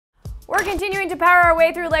We're continuing to power our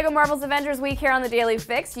way through LEGO Marvel's Avengers week here on the Daily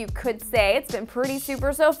Fix. You could say it's been pretty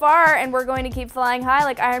super so far, and we're going to keep flying high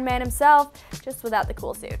like Iron Man himself, just without the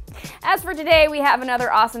cool suit. As for today, we have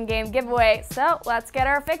another awesome game giveaway, so let's get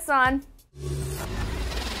our fix on.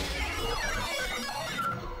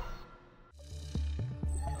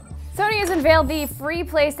 Sony has unveiled the free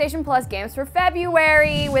PlayStation Plus games for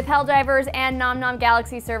February, with Helldivers and Nom Nom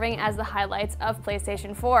Galaxy serving as the highlights of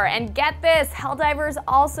PlayStation 4. And get this, Helldivers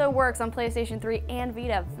also works on PlayStation 3 and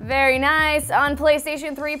Vita. Very nice! On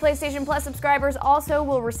PlayStation 3, PlayStation Plus subscribers also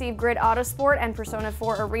will receive Grid Autosport and Persona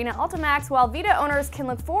 4 Arena Ultimax, while Vita owners can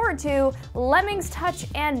look forward to Lemmings Touch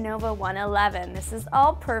and Nova 111. This is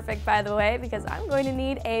all perfect, by the way, because I'm going to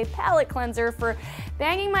need a palate cleanser for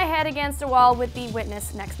banging my head against a wall with The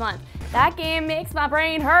Witness next month. That game makes my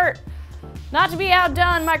brain hurt. Not to be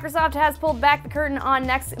outdone, Microsoft has pulled back the curtain on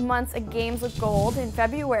next month's Games with Gold. In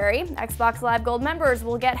February, Xbox Live Gold members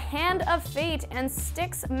will get Hand of Fate and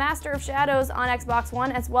Styx Master of Shadows on Xbox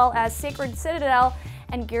One, as well as Sacred Citadel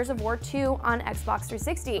and Gears of War 2 on Xbox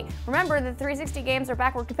 360. Remember, the 360 games are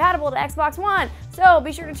backward compatible to Xbox One, so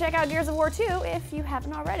be sure to check out Gears of War 2 if you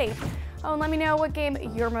haven't already. Oh, and let me know what game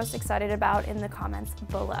you're most excited about in the comments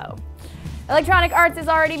below. Electronic Arts is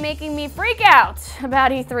already making me freak out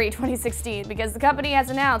about E3 2016 because the company has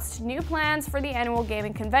announced new plans for the annual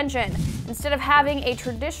gaming convention. Instead of having a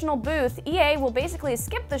traditional booth, EA will basically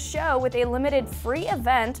skip the show with a limited free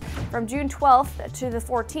event from June 12th to the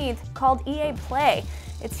 14th called EA Play.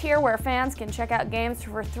 It's here where fans can check out games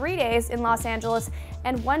for 3 days in Los Angeles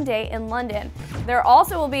and 1 day in London. There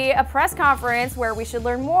also will be a press conference where we should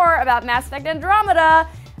learn more about Mass Effect Andromeda.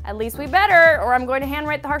 At least we better, or I'm going to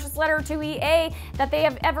handwrite the harshest letter to EA that they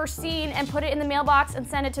have ever seen and put it in the mailbox and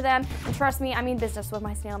send it to them. And trust me, I mean business with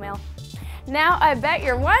my snail mail. Now, I bet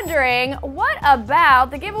you're wondering, what about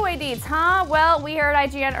the giveaway deeds, huh? Well, we here at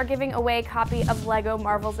IGN are giving away a copy of LEGO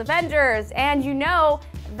Marvel's Avengers, and you know,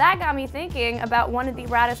 that got me thinking about one of the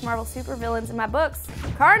raddest Marvel supervillains in my books,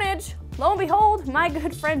 Carnage. Lo and behold, my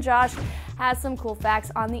good friend Josh has some cool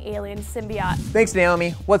facts on the alien symbiote. Thanks,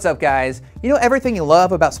 Naomi. What's up, guys? You know everything you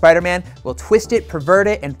love about Spider-Man? We'll twist it, pervert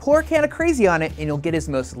it, and pour a can of crazy on it, and you'll get his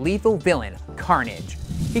most lethal villain, Carnage.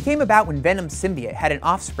 He came about when Venom's symbiote had an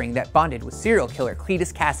offspring that bonded with serial killer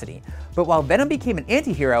Cletus Cassidy. But while Venom became an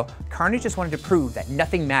anti-hero, Carnage just wanted to prove that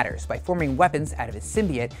nothing matters by forming weapons out of his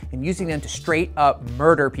symbiote and using them to straight up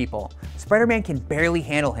murder people. Spider-Man can barely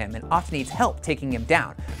handle him and often needs help taking him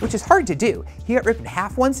down, which is hard to do. He got ripped in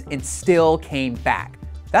half once and still came back.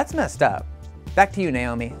 That's messed up. Back to you,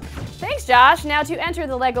 Naomi. Thanks, Josh. Now, to enter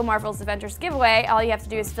the LEGO Marvel's Avengers giveaway, all you have to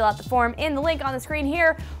do is fill out the form in the link on the screen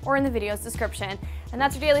here or in the video's description. And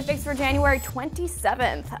that's your Daily Fix for January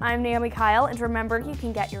 27th. I'm Naomi Kyle, and remember, you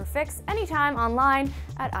can get your fix anytime online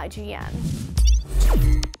at IGN.